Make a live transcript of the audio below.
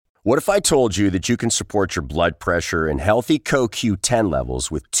What if I told you that you can support your blood pressure and healthy CoQ10 levels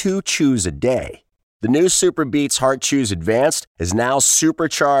with 2 chews a day? The new Super Beats Heart Chews Advanced is now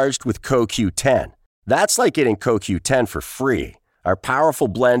supercharged with CoQ10. That's like getting CoQ10 for free. Our powerful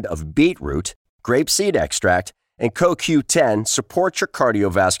blend of beetroot, grapeseed extract, and CoQ10 supports your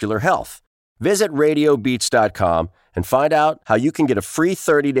cardiovascular health. Visit radiobeats.com and find out how you can get a free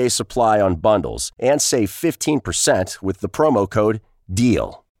 30-day supply on bundles and save 15% with the promo code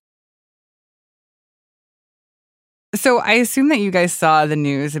DEAL. So I assume that you guys saw the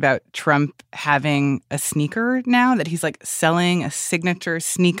news about Trump having a sneaker now, that he's like selling a signature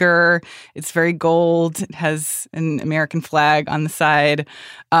sneaker. It's very gold. It has an American flag on the side.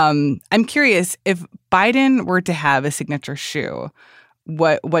 I'm curious, if Biden were to have a signature shoe,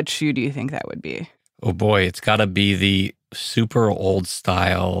 what shoe do you think that would be? Oh boy, it's got to be the super old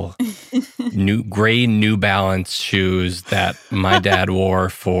style gray New Balance shoes that my dad wore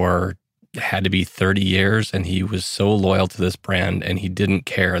for had to be 30 years, and he was so loyal to this brand, and he didn't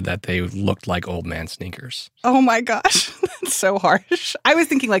care that they looked like old man sneakers. Oh my gosh, that's so harsh. I was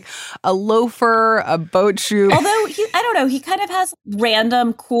thinking like a loafer, a boat shoe. Although, I don't know, he kind of has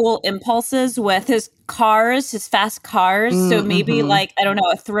random cool impulses with his cars, his fast cars. So maybe like, I don't know,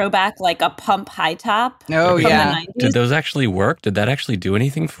 a throwback like a pump high top. Oh, from yeah. the 90s. Did those actually work? Did that actually do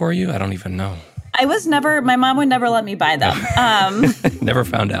anything for you? I don't even know. My mom would never let me buy them. Never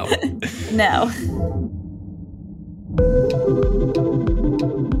found out. No.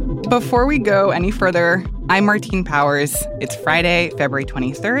 Before we go any further, I'm Martine Powers. It's Friday, February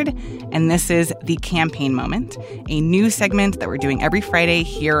 23rd, and this is The Campaign Moment, a new segment that we're doing every Friday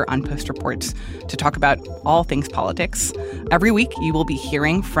here on Post Reports to talk about all things politics. Every week, you will be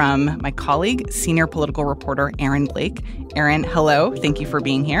hearing from my colleague, senior political reporter Aaron Blake. Aaron, hello. Thank you for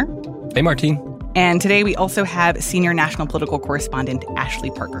being here. Hey, Martine. And today we also have senior national political correspondent Ashley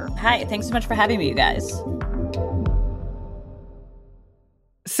Parker. Hi, thanks so much for having me, you guys.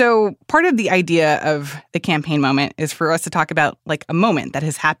 So part of the idea of the campaign moment is for us to talk about like a moment that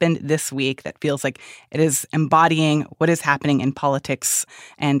has happened this week that feels like it is embodying what is happening in politics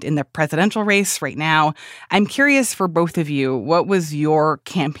and in the presidential race right now. I'm curious for both of you, what was your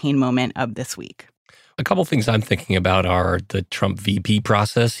campaign moment of this week? A couple things I'm thinking about are the Trump VP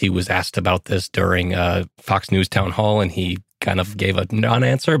process. He was asked about this during a Fox News town hall, and he kind of gave a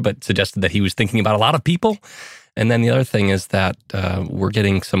non-answer, but suggested that he was thinking about a lot of people. And then the other thing is that we're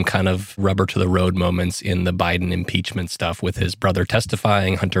getting some kind of rubber to the road moments in the Biden impeachment stuff with his brother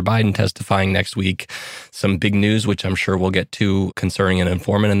testifying, Hunter Biden testifying next week. Some big news, which I'm sure we'll get to, concerning an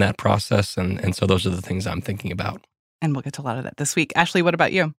informant in that process. And so those are the things I'm thinking about. And we'll get to a lot of that this week. Ashley, what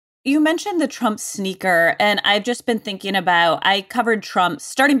about you? You mentioned the Trump sneaker, and I've just been thinking about, I covered Trump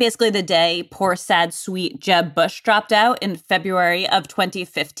starting basically the day poor, sad, sweet Jeb Bush dropped out in February of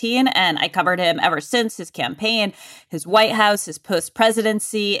 2015, and I covered him ever since, his campaign, his White House, his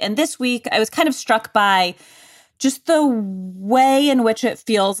post-presidency. And this week, I was kind of struck by just the way in which it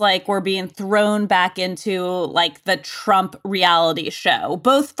feels like we're being thrown back into like the Trump reality show,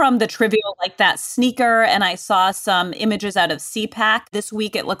 both from the trivial like that sneaker. And I saw some images out of CPAC this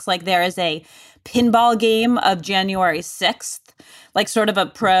week. It looks like there is a pinball game of January 6th, like sort of a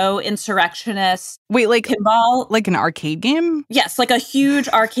pro-insurrectionist. Wait, like pinball? Like an arcade game? Yes, like a huge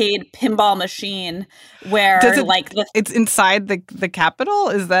arcade pinball machine where it's inside the Capitol?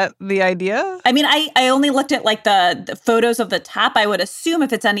 Is that the idea? I mean, I only looked at like the photos of the top. I would assume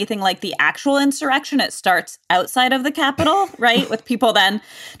if it's anything like the actual insurrection, it starts outside of the Capitol, right? With people then,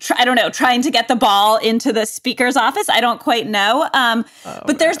 trying to get the ball into the speaker's office. I don't quite know.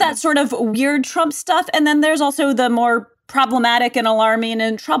 But there's that sort of weird Trump stuff. And then there's also the more problematic and alarming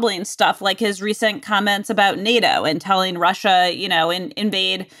and troubling stuff, like his recent comments about NATO and telling Russia,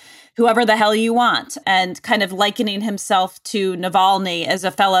 invade whoever the hell you want, and kind of likening himself to Navalny as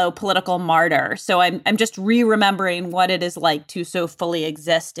a fellow political martyr. So I'm just re-remembering what it is like to so fully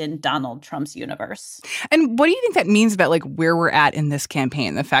exist in Donald Trump's universe. And what do you think that means about like where we're at in this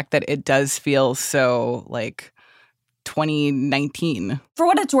campaign? The fact that it does feel so like 2019. For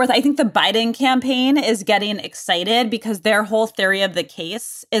what it's worth, I think the Biden campaign is getting excited because their whole theory of the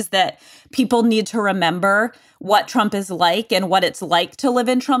case is that people need to remember what Trump is like and what it's like to live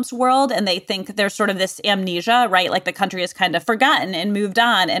in Trump's world. And they think there's sort of this amnesia, right? Like the country is kind of forgotten and moved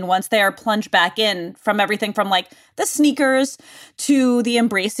on. And once they are plunged back in from everything from like the sneakers to the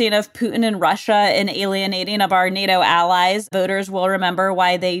embracing of Putin and Russia and alienating of our NATO allies, voters will remember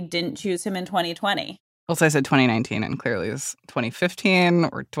why they didn't choose him in 2020. Also, I said 2019, and clearly it was 2015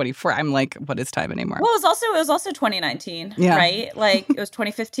 or 24. I'm like, what is time anymore? Well, it was also 2019, right? Like, it was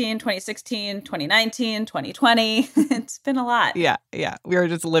 2015, 2016, 2019, 2020. It's been a lot. Yeah. We are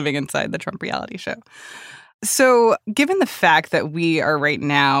just living inside the Trump reality show. So, given the fact that we are right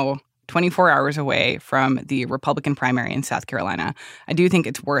now 24 hours away from the Republican primary in South Carolina, I do think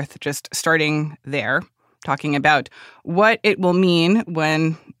it's worth just starting there, talking about what it will mean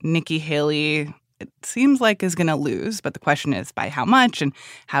when Nikki Haley, it seems like, is going to lose. But the question is by how much and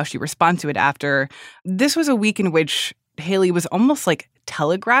how she responds to it after. This was a week in which Haley was almost like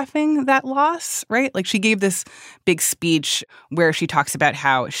telegraphing that loss, right? Like, she gave this big speech where she talks about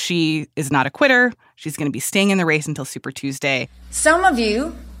how she is not a quitter. She's going to be staying in the race until Super Tuesday. Some of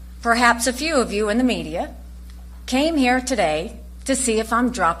you, perhaps a few of you in the media, came here today to see if I'm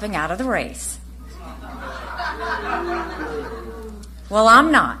dropping out of the race. Well,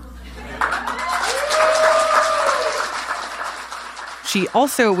 I'm not. She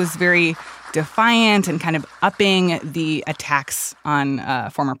also was very defiant and kind of upping the attacks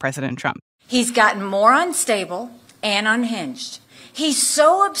on former President Trump. He's gotten more unstable and unhinged. He's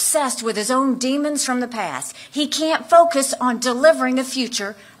so obsessed with his own demons from the past, he can't focus on delivering the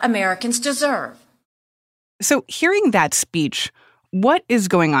future Americans deserve. So hearing that speech, what is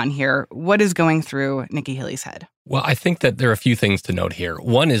going on here? What is going through Nikki Haley's head? Well, I think that there are a few things to note here.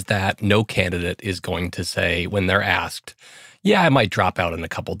 One is that no candidate is going to say when they're asked, yeah, I might drop out in a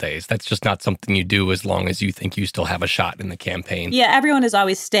couple days. That's just not something you do as long as you think you still have a shot in the campaign. Yeah, everyone is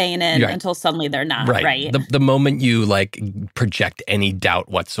always staying in until suddenly they're not, right? The moment you project any doubt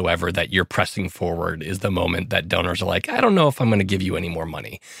whatsoever that you're pressing forward is the moment that donors are like, I don't know if I'm going to give you any more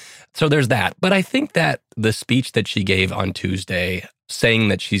money. So there's that. But I think that the speech that she gave on Tuesday saying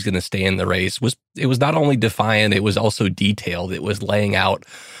that she's going to stay in the race was not only defiant, it was also detailed. It was laying out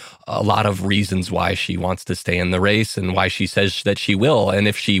a lot of reasons why she wants to stay in the race and why she says that she will. And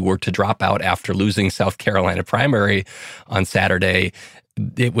if she were to drop out after losing South Carolina primary on Saturday,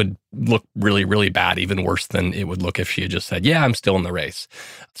 it would look really, really bad, even worse than it would look if she had just said, yeah, I'm still in the race.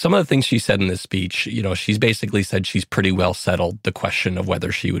 Some of the things she said in this speech, she's basically said she's pretty well settled the question of whether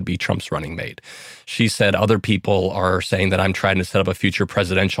she would be Trump's running mate. She said other people are saying that I'm trying to set up a future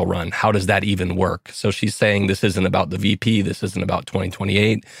presidential run. How does that even work? So she's saying this isn't about the VP. This isn't about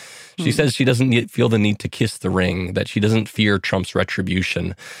 2028. She says she doesn't feel the need to kiss the ring, that she doesn't fear Trump's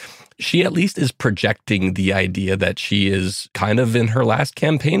retribution. She at least is projecting the idea that she is kind of in her last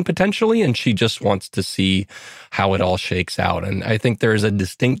campaign potentially, and she just wants to see how it all shakes out. And I think there is a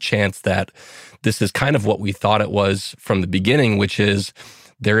distinct chance that this is kind of what we thought it was from the beginning, which is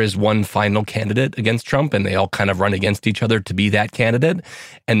there is one final candidate against Trump, and they all kind of run against each other to be that candidate.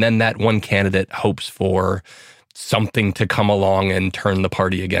 And then that one candidate hopes for something to come along and turn the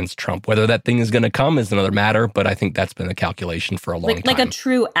party against Trump. Whether that thing is going to come is another matter, but I think that's been a calculation for a long time. Like a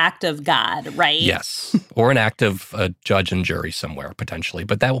true act of God, right? Yes. Or an act of a judge and jury somewhere, potentially.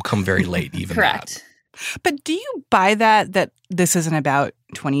 But that will come very late, even Correct. that. But do you buy that this isn't about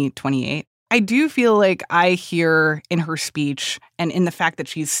 2028? I do feel like I hear in her speech and in the fact that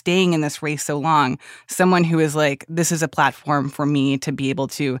she's staying in this race so long, someone who is like, this is a platform for me to be able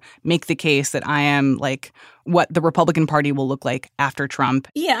to make the case that I am like what the Republican Party will look like after Trump.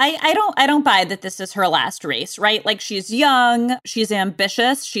 Yeah, I don't buy that this is her last race, right? Like, she's young, she's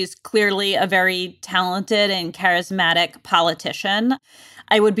ambitious, she's clearly a very talented and charismatic politician.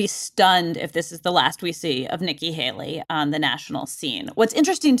 I would be stunned if this is the last we see of Nikki Haley on the national scene. What's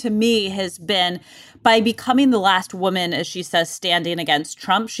interesting to me has been by becoming the last woman, as she says, standing against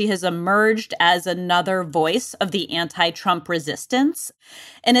Trump, she has emerged as another voice of the anti-Trump resistance.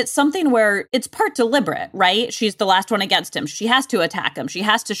 And it's something where it's part deliberate, right? She's the last one against him. She has to attack him. She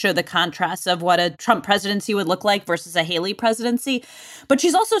has to show the contrast of what a Trump presidency would look like versus a Haley presidency. But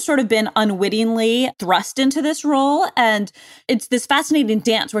she's also sort of been unwittingly thrust into this role. And it's this fascinating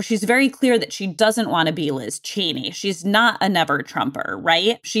dance where she's very clear that she doesn't want to be Liz Cheney. She's not a never Trumper,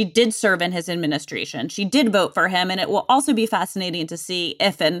 right? She did serve in his administration. She did vote for him. And it will also be fascinating to see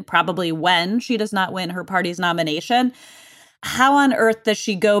if and probably when she does not win her party's nomination, how on earth does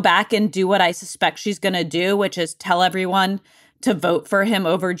she go back and do what I suspect she's going to do, which is tell everyone to vote for him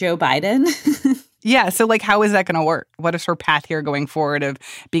over Joe Biden? Yeah. So like, how is that going to work? What is her path here going forward of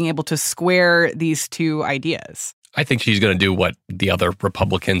being able to square these two ideas? I think she's going to do what the other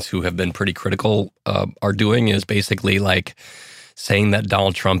Republicans who have been pretty critical are doing, is basically like saying that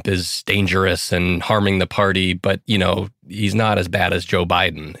Donald Trump is dangerous and harming the party, but, he's not as bad as Joe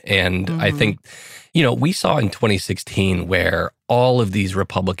Biden. And I think, we saw in 2016 where all of these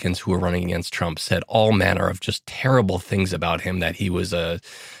Republicans who were running against Trump said all manner of just terrible things about him, that he was a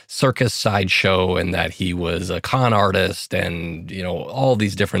circus sideshow and that he was a con artist and, all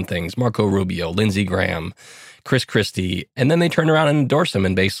these different things. Marco Rubio, Lindsey Graham, Chris Christie. And then they turned around and endorsed him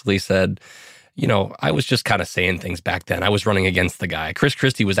and basically said, I was just kind of saying things back then. I was running against the guy. Chris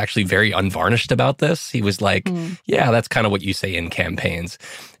Christie was actually very unvarnished about this. He was like, yeah, that's kind of what you say in campaigns.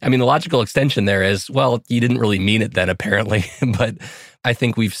 I mean, the logical extension there is, well, you didn't really mean it then, apparently. But I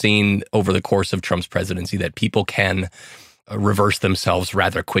think we've seen over the course of Trump's presidency that people can reverse themselves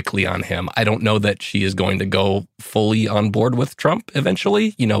rather quickly on him. I don't know that she is going to go fully on board with Trump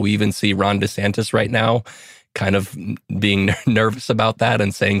eventually. We even see Ron DeSantis right now kind of being nervous about that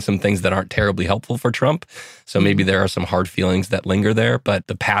and saying some things that aren't terribly helpful for Trump. So maybe there are some hard feelings that linger there, but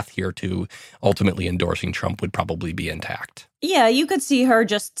the path here to ultimately endorsing Trump would probably be intact. Yeah, you could see her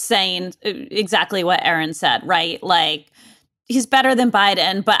just saying exactly what Erin said, right? Like, he's better than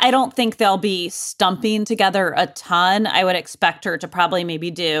Biden, but I don't think they'll be stumping together a ton. I would expect her to probably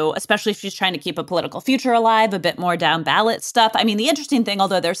maybe do, especially if she's trying to keep a political future alive, a bit more down ballot stuff. I mean, the interesting thing,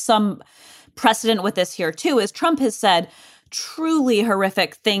 although there's some precedent with this here too, is Trump has said truly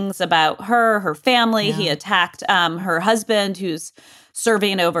horrific things about her family. Yeah. He attacked her husband, who's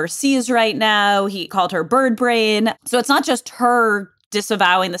serving overseas right now. He called her bird brain. So it's not just her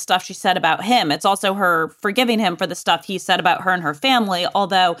disavowing the stuff she said about him. It's also her forgiving him for the stuff he said about her and her family,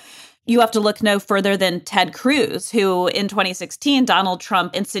 although you have to look no further than Ted Cruz, who in 2016, Donald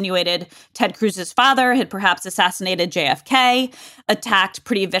Trump insinuated Ted Cruz's father had perhaps assassinated JFK, attacked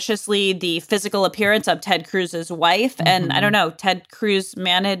pretty viciously the physical appearance of Ted Cruz's wife. And I don't know, Ted Cruz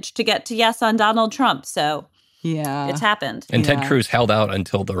managed to get to yes on Donald Trump. So yeah, it's happened. And Ted Cruz held out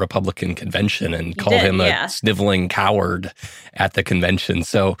until the Republican convention and called him a sniveling coward at the convention.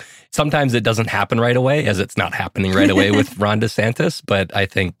 So sometimes it doesn't happen right away, as it's not happening right away with Ron DeSantis. But I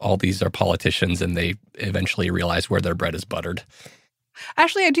think all these are politicians and they eventually realize where their bread is buttered.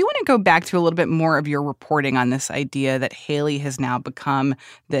 Ashley, I do want to go back to a little bit more of your reporting on this idea that Haley has now become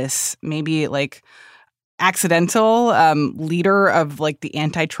this maybe accidental leader of the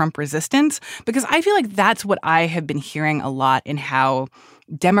anti-Trump resistance, because I feel like that's what I have been hearing a lot in how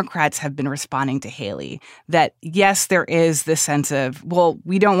Democrats have been responding to Haley. That, yes, there is this sense of, well,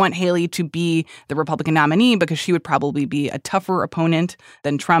 we don't want Haley to be the Republican nominee because she would probably be a tougher opponent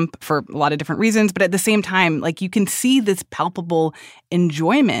than Trump for a lot of different reasons. But at the same time, you can see this palpable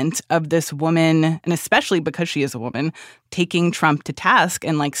enjoyment of this woman, and especially because she is a woman, taking Trump to task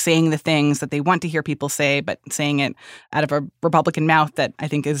and saying the things that they want to hear people say, but saying it out of a Republican mouth that I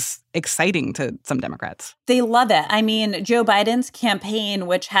think is exciting to some Democrats. They love it. I mean, Joe Biden's campaign,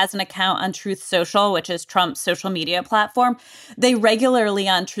 which has an account on Truth Social, which is Trump's social media platform, they regularly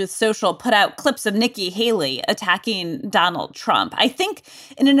on Truth Social put out clips of Nikki Haley attacking Donald Trump. I think,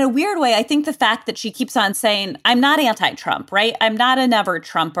 and in a weird way, I think the fact that she keeps on saying, I'm not anti-Trump, right? I'm not a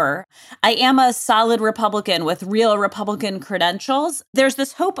never-Trumper. I am a solid Republican with real Republican credentials. There's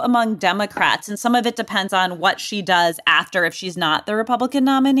this hope among Democrats, and some of it depends on what she does after if she's not the Republican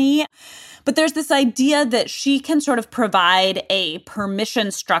nominee. But there's this idea that she can sort of provide a permission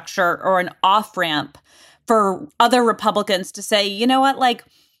structure or an off-ramp for other Republicans to say, you know what,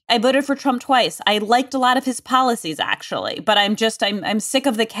 I voted for Trump twice. I liked a lot of his policies, actually, but I'm sick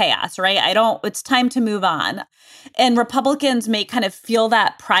of the chaos, right? It's time to move on. And Republicans may kind of feel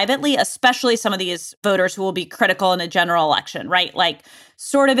that privately, especially some of these voters who will be critical in a general election, right?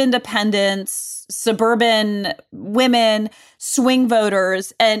 Sort of independents, suburban women, swing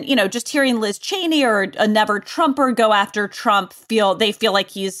voters, and, just hearing Liz Cheney or a never Trumper go after Trump, they feel like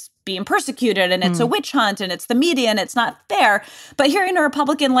he's being persecuted and it's a witch hunt and it's the media and it's not fair. But hearing a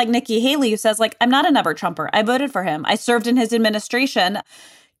Republican like Nikki Haley who says, I'm not a never Trumper. I voted for him. I served in his administration,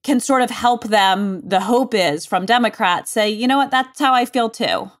 can sort of help them. The hope is from Democrats say, you know what, that's how I feel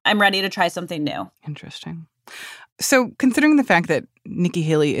too. I'm ready to try something new. Interesting. So considering the fact that Nikki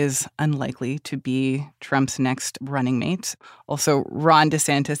Haley is unlikely to be Trump's next running mate. Also, Ron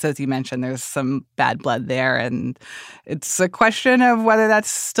DeSantis, as you mentioned, there's some bad blood there, and it's a question of whether that's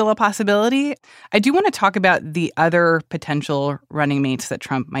still a possibility. I do want to talk about the other potential running mates that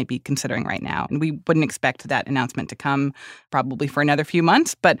Trump might be considering right now. And we wouldn't expect that announcement to come probably for another few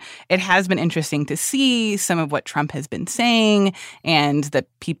months, but it has been interesting to see some of what Trump has been saying and the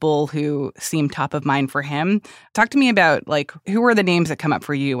people who seem top of mind for him. Talk to me about, who are the names that come up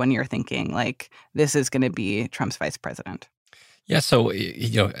for you when you're thinking, this is going to be Trump's vice president? Yeah, so,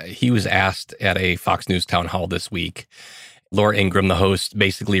 he was asked at a Fox News town hall this week, Laura Ingraham, the host,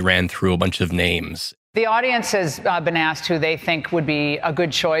 basically ran through a bunch of names. The audience has been asked who they think would be a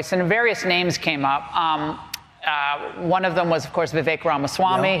good choice, and various names came up. One of them was, of course, Vivek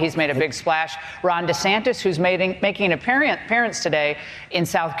Ramaswamy. He's made a big splash. Ron DeSantis, who's making an appearance today in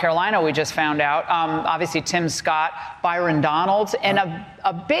South Carolina, we just found out. Obviously, Tim Scott, Byron Donalds, and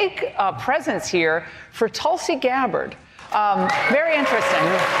a big presence here for Tulsi Gabbard. Very interesting.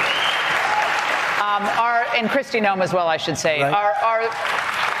 And Kristi Noem as well, I should say. Right.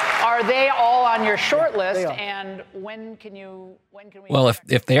 Are they all on your short list? And when can we? Well,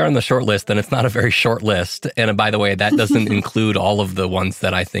 if they are on the short list, then it's not a very short list. And by the way, that doesn't include all of the ones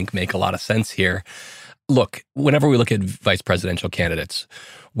that I think make a lot of sense here. Look, whenever we look at vice presidential candidates,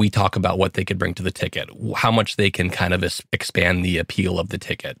 we talk about what they could bring to the ticket, how much they can kind of expand the appeal of the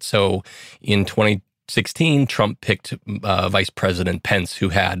ticket. So in 2016, Trump picked Vice President Pence, who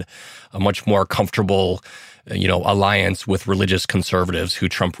had a much more comfortable alliance with religious conservatives who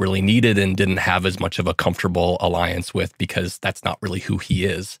Trump really needed and didn't have as much of a comfortable alliance with because that's not really who he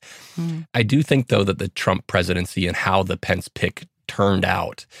is. I do think, though, that the Trump presidency and how the Pence pick turned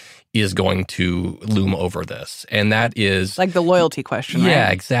out is going to loom over this. And that is like the loyalty question, right?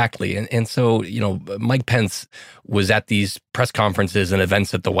 Yeah, exactly. And so, Mike Pence was at these press conferences and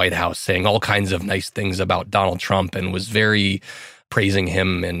events at the White House saying all kinds of nice things about Donald Trump and was very praising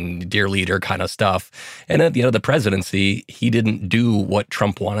him and dear leader kind of stuff. And at the end of the presidency, he didn't do what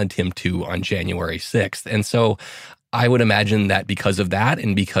Trump wanted him to on January 6th. And so I would imagine that because of that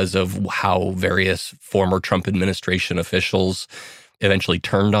and because of how various former Trump administration officials eventually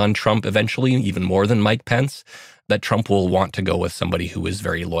turned on Trump, even more than Mike Pence, that Trump will want to go with somebody who is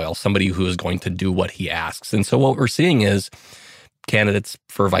very loyal, somebody who is going to do what he asks. And so what we're seeing is candidates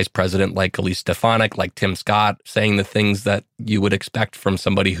for vice president like Elise Stefanik, like Tim Scott, saying the things that you would expect from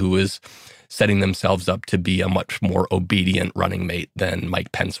somebody who is setting themselves up to be a much more obedient running mate than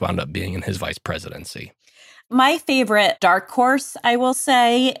Mike Pence wound up being in his vice presidency. My favorite dark horse, I will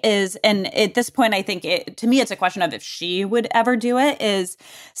say, is, and at this point, I think to me, it's a question of if she would ever do it, is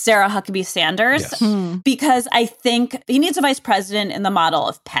Sarah Huckabee Sanders. Yes. Because I think he needs a vice president in the model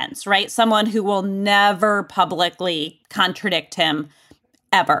of Pence, right? Someone who will never publicly contradict him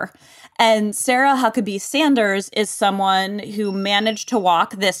ever. And Sarah Huckabee Sanders is someone who managed to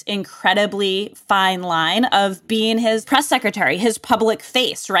walk this incredibly fine line of being his press secretary, his public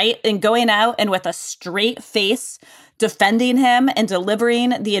face, right? And going out and with a straight face, defending him and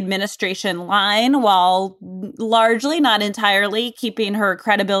delivering the administration line while largely, not entirely, keeping her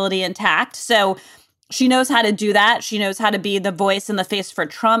credibility intact. So she knows how to do that. She knows how to be the voice and the face for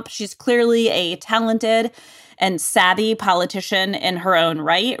Trump. She's clearly a talented and savvy politician in her own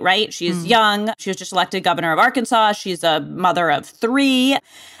right? She's young. She was just elected governor of Arkansas. She's a mother of 3.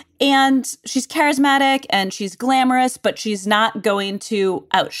 And she's charismatic and she's glamorous, but she's not going to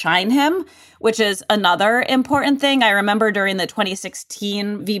outshine him, which is another important thing. I remember during the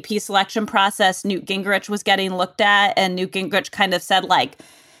 2016 VP selection process, Newt Gingrich was getting looked at, and Newt Gingrich kind of said,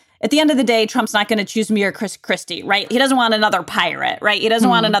 at the end of the day, Trump's not going to choose me or Chris Christie, right? He doesn't want another pirate, right? He doesn't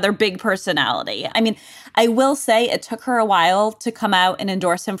want another big personality. I mean, I will say it took her a while to come out and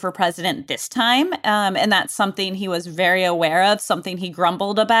endorse him for president this time. And that's something he was very aware of, something he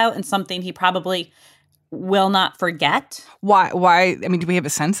grumbled about, and something he probably will not forget. Why? I mean, do we have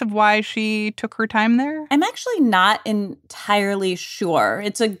a sense of why she took her time there? I'm actually not entirely sure.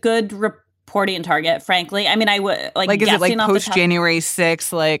 It's a good reporting target, frankly. I mean, I would is it like post January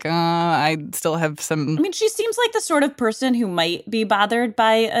 6th? I still have some. I mean, she seems like the sort of person who might be bothered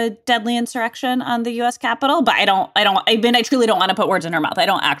by a deadly insurrection on the U.S. Capitol, but I truly don't want to put words in her mouth. I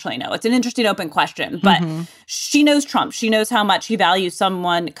don't actually know. It's an interesting open question, but she knows Trump. She knows how much he values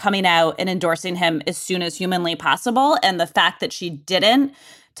someone coming out and endorsing him as soon as humanly possible. And the fact that she didn't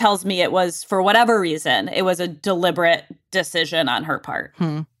tells me it was, for whatever reason, it was a deliberate decision on her part.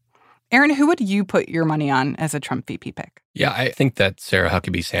 Aaron, who would you put your money on as a Trump VP pick? Yeah, I think that Sarah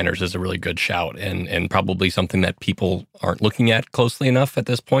Huckabee Sanders is a really good shout and probably something that people aren't looking at closely enough at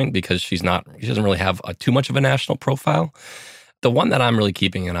this point because she doesn't really have too much of a national profile. The one that I'm really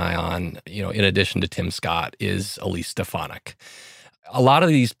keeping an eye on, in addition to Tim Scott, is Elise Stefanik. A lot of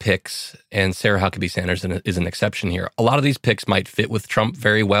these picks, and Sarah Huckabee Sanders is an exception here, a lot of these picks might fit with Trump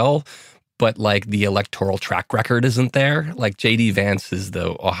very well, but the electoral track record isn't there. J.D. Vance is the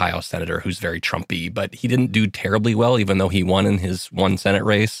Ohio senator who's very Trumpy, but he didn't do terribly well, even though he won in his one Senate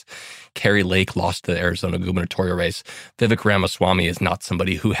race. Carrie Lake lost the Arizona gubernatorial race. Vivek Ramaswamy is not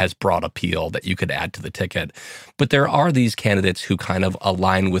somebody who has broad appeal that you could add to the ticket. But there are these candidates who kind of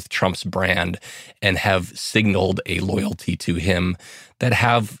align with Trump's brand and have signaled a loyalty to him that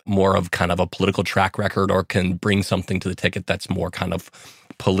have more of kind of a political track record or can bring something to the ticket that's more kind of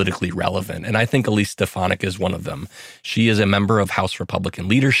politically relevant. And I think Elise Stefanik is one of them. She is a member of House Republican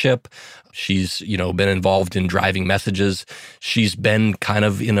leadership. She's, been involved in driving messages. She's been kind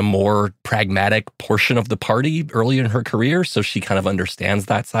of in a more pragmatic portion of the party early in her career, so she kind of understands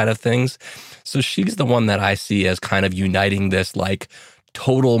that side of things. So she's the one that I see as kind of uniting this like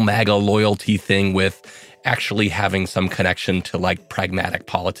total MAGA loyalty thing with actually having some connection to like pragmatic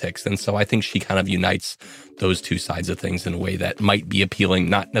politics. And so I think she kind of unites those two sides of things in a way that might be appealing,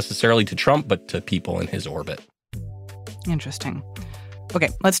 not necessarily to Trump, but to people in his orbit. Interesting. Okay,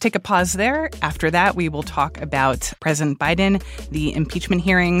 let's take a pause there. After that, we will talk about President Biden, the impeachment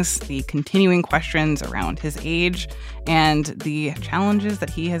hearings, the continuing questions around his age, and the challenges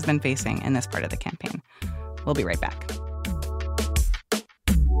that he has been facing in this part of the campaign. We'll be right back.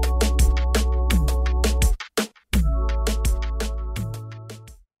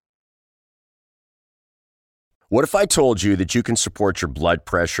 What if I told you that you can support your blood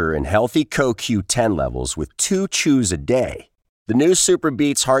pressure and healthy CoQ10 levels with 2 chews a day? The new Super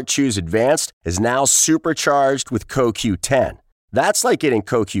Beats Heart Chews Advanced is now supercharged with CoQ10. That's like getting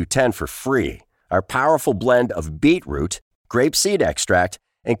CoQ10 for free. Our powerful blend of beetroot, grapeseed extract,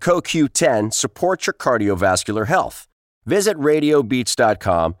 and CoQ10 supports your cardiovascular health. Visit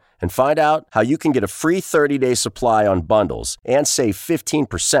radiobeats.com and find out how you can get a free 30-day supply on bundles and save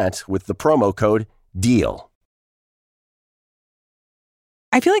 15% with the promo code DEAL.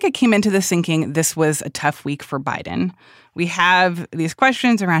 I feel like I came into this thinking this was a tough week for Biden. We have these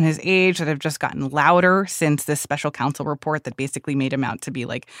questions around his age that have just gotten louder since this special counsel report that basically made him out to be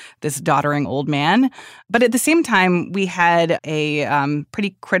like this doddering old man. But at the same time, we had a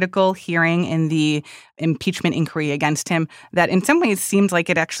pretty critical hearing in the impeachment inquiry against him that in some ways seems like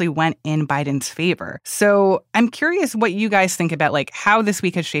it actually went in Biden's favor. So I'm curious what you guys think about like how this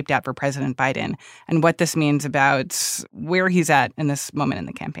week has shaped out for President Biden and what this means about where he's at in this moment in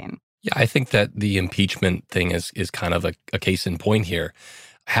the campaign. Yeah, I think that the impeachment thing is kind of a case in point here.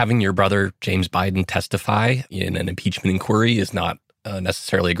 Having your brother, James Biden, testify in an impeachment inquiry is not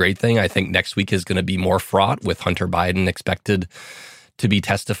necessarily a great thing. I think next week is going to be more fraught with Hunter Biden expected to be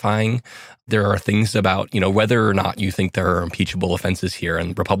testifying. There are things about, whether or not you think there are impeachable offenses here,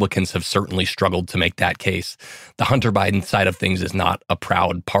 and Republicans have certainly struggled to make that case. The Hunter Biden side of things is not a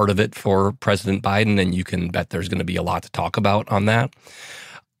proud part of it for President Biden, and you can bet there's going to be a lot to talk about on that.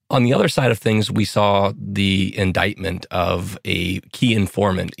 On the other side of things, we saw the indictment of a key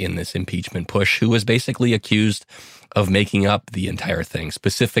informant in this impeachment push who was basically accused of making up the entire thing,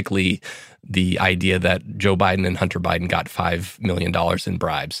 specifically the idea that Joe Biden and Hunter Biden got $5 million in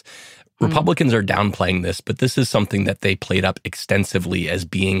bribes. Republicans are downplaying this, but this is something that they played up extensively as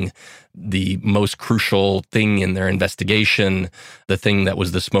being the most crucial thing in their investigation, the thing that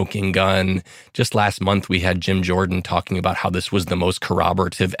was the smoking gun. Just last month, we had Jim Jordan talking about how this was the most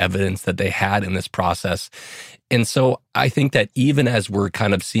corroborative evidence that they had in this process. And so I think that even as we're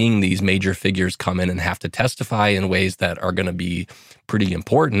kind of seeing these major figures come in and have to testify in ways that are going to be pretty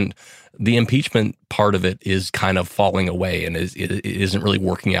important, the impeachment part of it is kind of falling away and it isn't really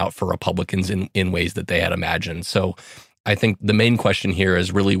working out for Republicans in ways that they had imagined. So I think the main question here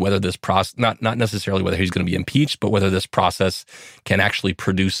is really whether this process, not necessarily whether he's going to be impeached, but whether this process can actually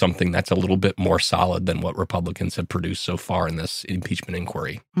produce something that's a little bit more solid than what Republicans have produced so far in this impeachment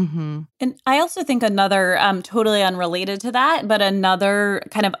inquiry. Mm-hmm. And I also think another totally unrelated to that, but another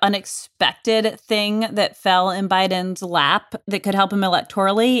kind of unexpected thing that fell in Biden's lap that could help him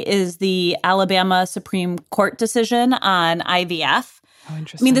electorally is the Alabama Supreme Court decision on IVF. Oh,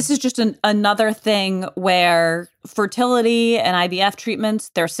 interesting. I mean, this is just another thing where fertility and IVF treatments,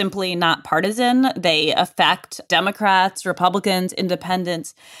 they're simply not partisan. They affect Democrats, Republicans,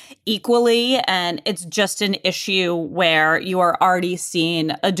 independents equally. And it's just an issue where you are already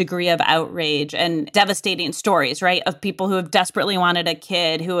seeing a degree of outrage and devastating stories, right, of people who have desperately wanted a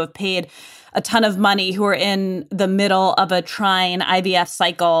kid, who have paid a ton of money, who are in the middle of a trying IVF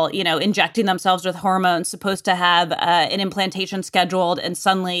cycle, injecting themselves with hormones, supposed to have an implantation scheduled, and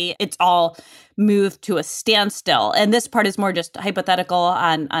suddenly it's all moved to a standstill. And this part is more just hypothetical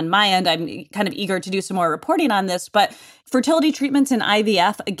on my end. I'm kind of eager to do some more reporting on this, but fertility treatments in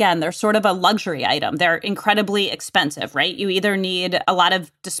IVF, again, they're sort of a luxury item. They're incredibly expensive, right? You either need a lot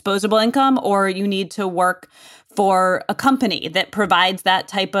of disposable income or you need to work for a company that provides that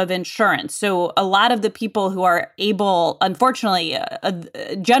type of insurance. So a lot of the people who are able, unfortunately,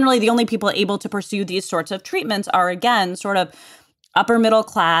 generally the only people able to pursue these sorts of treatments are, again, sort of upper middle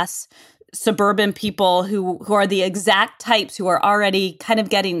class, suburban people who are the exact types who are already kind of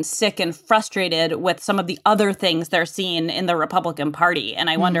getting sick and frustrated with some of the other things they're seeing in the Republican Party. And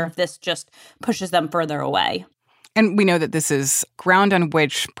I wonder if this just pushes them further away. And we know that this is ground on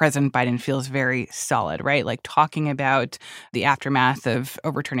which President Biden feels very solid, right? Like talking about the aftermath of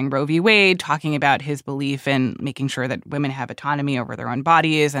overturning Roe v. Wade, talking about his belief in making sure that women have autonomy over their own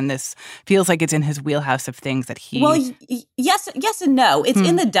bodies. And this feels like it's in his wheelhouse of things that he... Well, yes and no. It's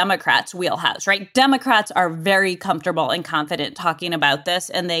in the Democrats' wheelhouse, right? Democrats are very comfortable and confident talking about this,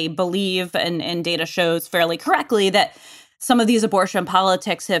 and they believe, and data shows fairly correctly, that some of these abortion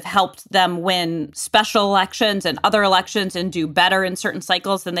politics have helped them win special elections and other elections and do better in certain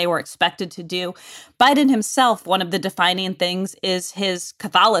cycles than they were expected to do. Biden himself, one of the defining things is his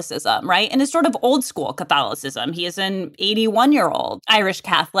Catholicism, right? And his sort of old school Catholicism. He is an 81-year-old Irish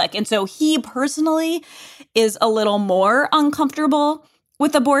Catholic. And so he personally is a little more uncomfortable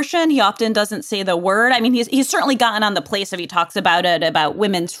with abortion. He often doesn't say the word. I mean, he's certainly gotten on the place if he talks about it, about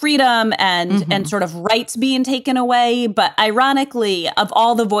women's freedom and sort of rights being taken away. But ironically, of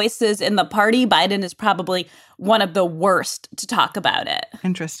all the voices in the party, Biden is probably one of the worst to talk about it.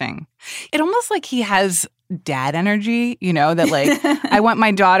 Interesting. It almost like he has dad energy, you know, that like, I want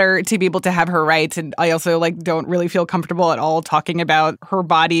my daughter to be able to have her rights. And I also like don't really feel comfortable at all talking about her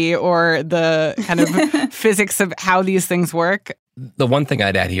body or the kind of physics of how these things work. The one thing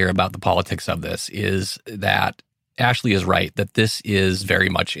I'd add here about the politics of this is that Ashley is right, that this is very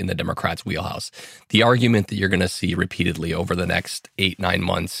much in the Democrats' wheelhouse. The argument that you're going to see repeatedly over the next 8-9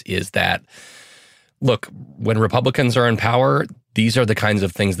 months is that, look, when Republicans are in power, these are the kinds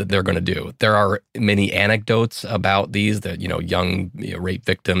of things that they're going to do. There are many anecdotes about these, that, young rape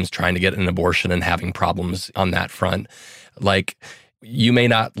victims trying to get an abortion and having problems on that front. Like, you may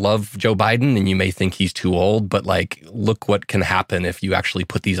not love Joe Biden and you may think he's too old, but like, look what can happen if you actually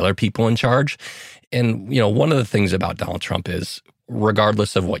put these other people in charge. And, one of the things about Donald Trump is,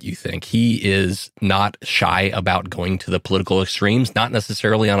 regardless of what you think, he is not shy about going to the political extremes, not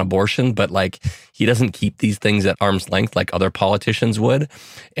necessarily on abortion, but like he doesn't keep these things at arm's length like other politicians would.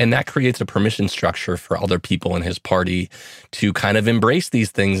 And that creates a permission structure for other people in his party to kind of embrace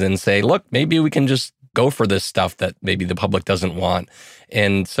these things and say, look, maybe we can just go for this stuff that maybe the public doesn't want.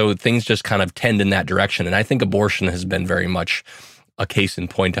 And so things just kind of tend in that direction. And I think abortion has been very much a case in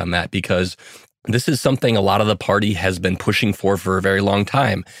point on that, because this is something a lot of the party has been pushing for a very long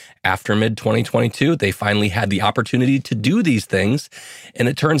time. After mid-2022, they finally had the opportunity to do these things. And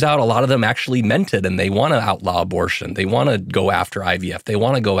it turns out a lot of them actually meant it, and they want to outlaw abortion. They want to go after IVF. They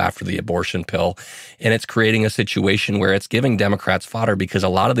want to go after the abortion pill. And it's creating a situation where it's giving Democrats fodder, because a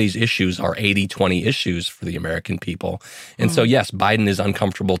lot of these issues are 80-20 issues for the American people. And so, yes, Biden is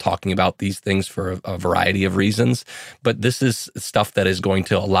uncomfortable talking about these things for a variety of reasons. But this is stuff that is going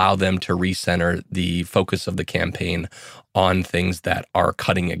to allow them to recenter the focus of the campaign on things that are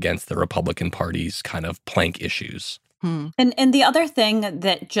cutting against the Republican Party's kind of plank issues. And the other thing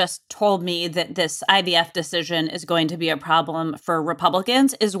that just told me that this IVF decision is going to be a problem for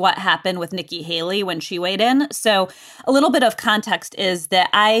Republicans is what happened with Nikki Haley when she weighed in. So a little bit of context is that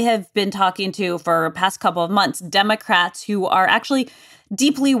I have been talking to, for the past couple of months, Democrats who are actually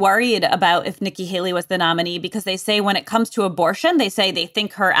deeply worried about if Nikki Haley was the nominee, because they say when it comes to abortion, they say they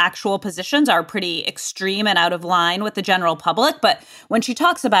think her actual positions are pretty extreme and out of line with the general public. But when she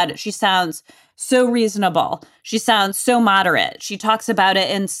talks about it, she sounds so reasonable. She sounds so moderate. She talks about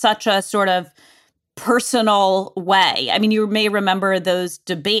it in such a sort of personal way. I mean, you may remember those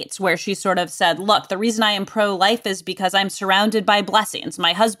debates where she sort of said, look, the reason I am pro-life is because I'm surrounded by blessings.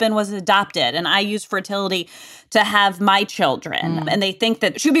 My husband was adopted and I use fertility to have my children. And they think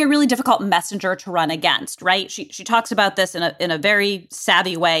that she would be a really difficult messenger to run against, right? She talks about this in a very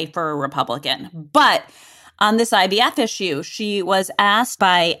savvy way for a Republican. But on this IVF issue, she was asked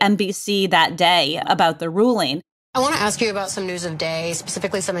by NBC that day about the ruling. I want to ask you about some news of day,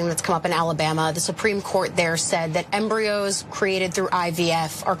 specifically something that's come up in Alabama. The Supreme Court there said that embryos created through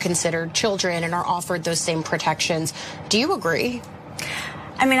IVF are considered children and are offered those same protections. Do you agree?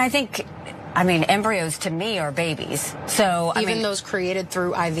 I mean, embryos to me are babies. So even those created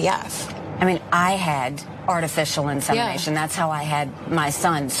through IVF. I mean, I had artificial insemination. Yeah. That's how I had my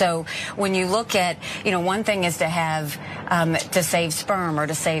son. So when you look at, one thing is to have, to save sperm or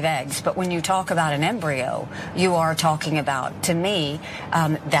to save eggs. But when you talk about an embryo, you are talking about, to me,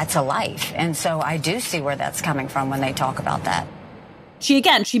 that's a life. And so I do see where that's coming from when they talk about that.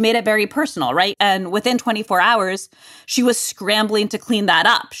 she made it very personal, right? And within 24 hours, she was scrambling to clean that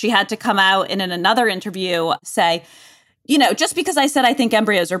up. She had to come out and in another interview say, just because I said I think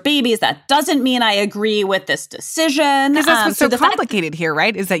embryos are babies, that doesn't mean I agree with this decision. Because that's what's so complicated here,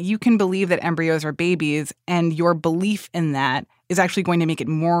 right? Is that you can believe that embryos are babies, and your belief in that is actually going to make it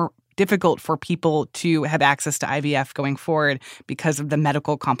more difficult for people to have access to IVF going forward because of the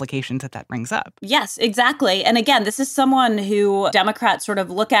medical complications that brings up. Yes, exactly. And again, this is someone who Democrats sort of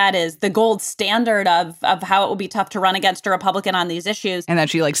look at as the gold standard of how it will be tough to run against a Republican on these issues. And that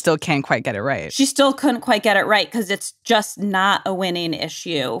she still can't quite get it right. She still couldn't quite get it right because it's just not a winning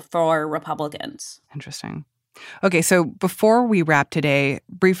issue for Republicans. Interesting. Okay, so before we wrap today,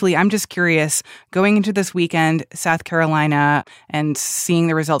 briefly, I'm just curious, going into this weekend, South Carolina, and seeing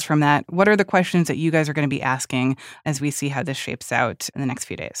the results from that, what are the questions that you guys are going to be asking as we see how this shapes out in the next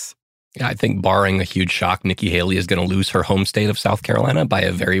few days? Yeah, I think barring a huge shock, Nikki Haley is going to lose her home state of South Carolina by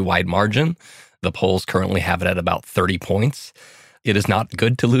a very wide margin. The polls currently have it at about 30 points. It is not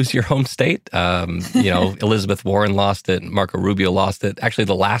good to lose your home state. Elizabeth Warren lost it. Marco Rubio lost it. Actually,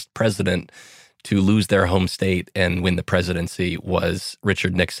 the last president to lose their home state and win the presidency was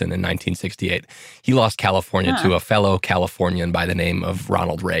Richard Nixon in 1968. He lost California to a fellow Californian by the name of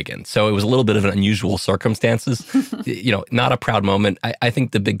Ronald Reagan. So it was a little bit of an unusual circumstances. Not a proud moment. I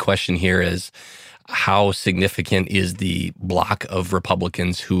think the big question here is how significant is the block of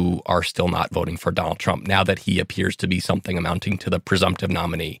Republicans who are still not voting for Donald Trump now that he appears to be something amounting to the presumptive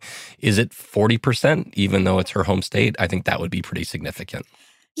nominee? Is it 40%, even though it's her home state? I think that would be pretty significant.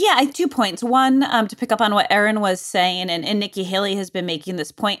 Yeah, I have 2 points. One, to pick up on what Erin was saying, and Nikki Haley has been making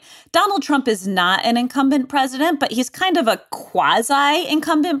this point, Donald Trump is not an incumbent president, but he's kind of a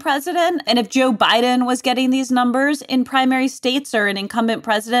quasi-incumbent president. And if Joe Biden was getting these numbers in primary states, or an incumbent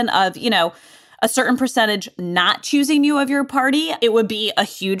president of, a certain percentage not choosing you of your party, it would be a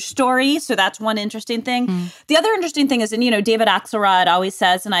huge story. So that's one interesting thing. The other interesting thing is, and David Axelrod always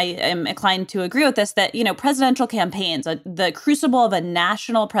says, and I am inclined to agree with this, that, presidential campaigns, the crucible of a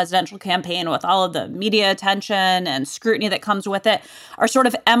national presidential campaign with all of the media attention and scrutiny that comes with it are sort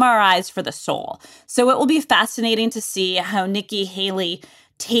of MRIs for the soul. So it will be fascinating to see how Nikki Haley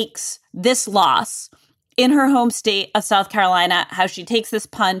takes this loss in her home state of South Carolina, how she takes this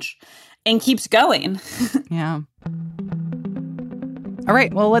punch and keeps going. Yeah. All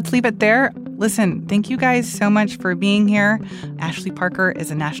right. Well, let's leave it there. Listen, thank you guys so much for being here. Ashley Parker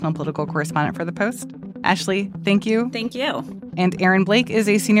is a national political correspondent for The Post. Ashley, thank you. Thank you. And Erin Blake is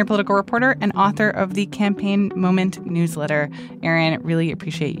a senior political reporter and author of the Campaign Moment newsletter. Erin, really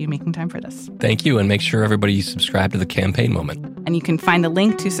appreciate you making time for this. Thank you. And make sure everybody subscribe to the Campaign Moment. And you can find the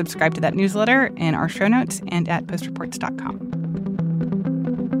link to subscribe to that newsletter in our show notes and at postreports.com.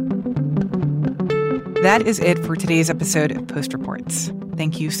 That is it for today's episode of Post Reports.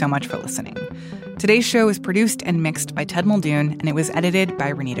 Thank you so much for listening. Today's show is produced and mixed by Ted Muldoon, and it was edited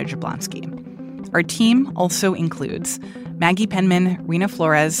by Renita Jablonski. Our team also includes Maggie Penman, Rena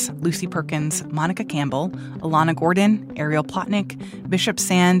Flores, Lucy Perkins, Monica Campbell, Alana Gordon, Ariel Plotnick, Bishop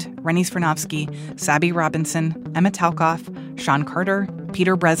Sand, Rennie Svirnovsky, Sabby Robinson, Emma Talkoff, Sean Carter,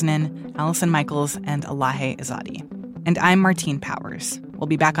 Peter Bresnan, Allison Michaels, and Elahe Azadi. And I'm Martine Powers. We'll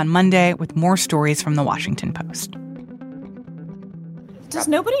be back on Monday with more stories from The Washington Post. Does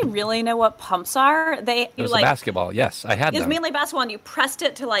nobody really know what pumps are? It was a basketball. Yes, I had them. It was mainly basketball, and you pressed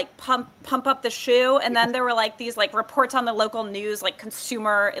it to pump up the shoe, and then there were these reports on the local news,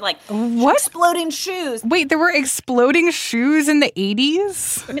 consumer what? Exploding shoes. Wait, there were exploding shoes in the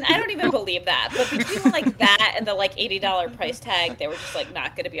 80s? I mean, I don't even believe that. But between that and the $80 price tag, they were just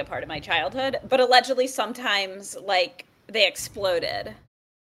not going to be a part of my childhood. But allegedly, sometimes they exploded.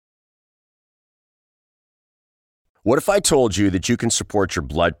 What if I told you that you can support your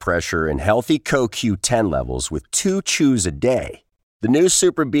blood pressure and healthy CoQ10 levels with 2 chews a day? The new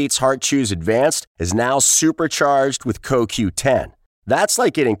Super Beats Heart Chews Advanced is now supercharged with CoQ10. That's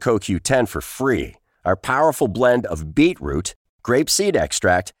like getting CoQ10 for free. Our powerful blend of beetroot, grapeseed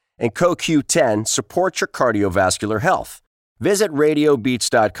extract, and CoQ10 supports your cardiovascular health. Visit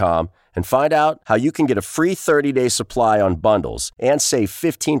radiobeats.com and find out how you can get a free 30-day supply on bundles and save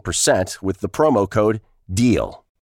 15% with the promo code DEAL.